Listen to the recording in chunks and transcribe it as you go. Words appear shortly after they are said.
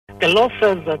The law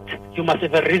says that you must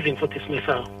have a reason for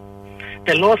dismissal.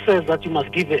 The law says that you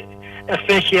must give a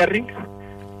fair hearing.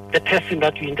 The person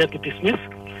that you intend to dismiss,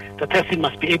 the person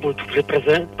must be able to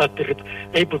represent, but be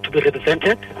able to be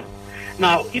represented.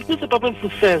 Now, if Mr.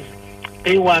 Papamfu says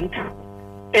they want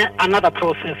another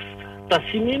process, does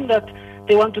he mean that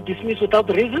they want to dismiss without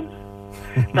reason?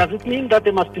 Does it mean that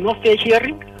there must be no fair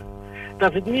hearing?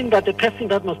 Does it mean that the person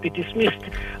that must be dismissed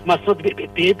must not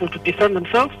be able to defend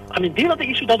themselves? I mean, these are the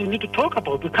issues that we need to talk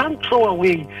about. We can't throw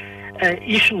away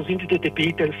issues into the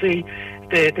debate and say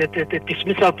the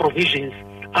dismissal provisions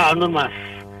are anonymous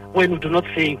when we do not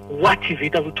say what is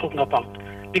it that we're talking about.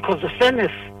 Because the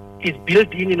fairness is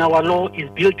built in our law, is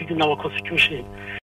built in our constitution.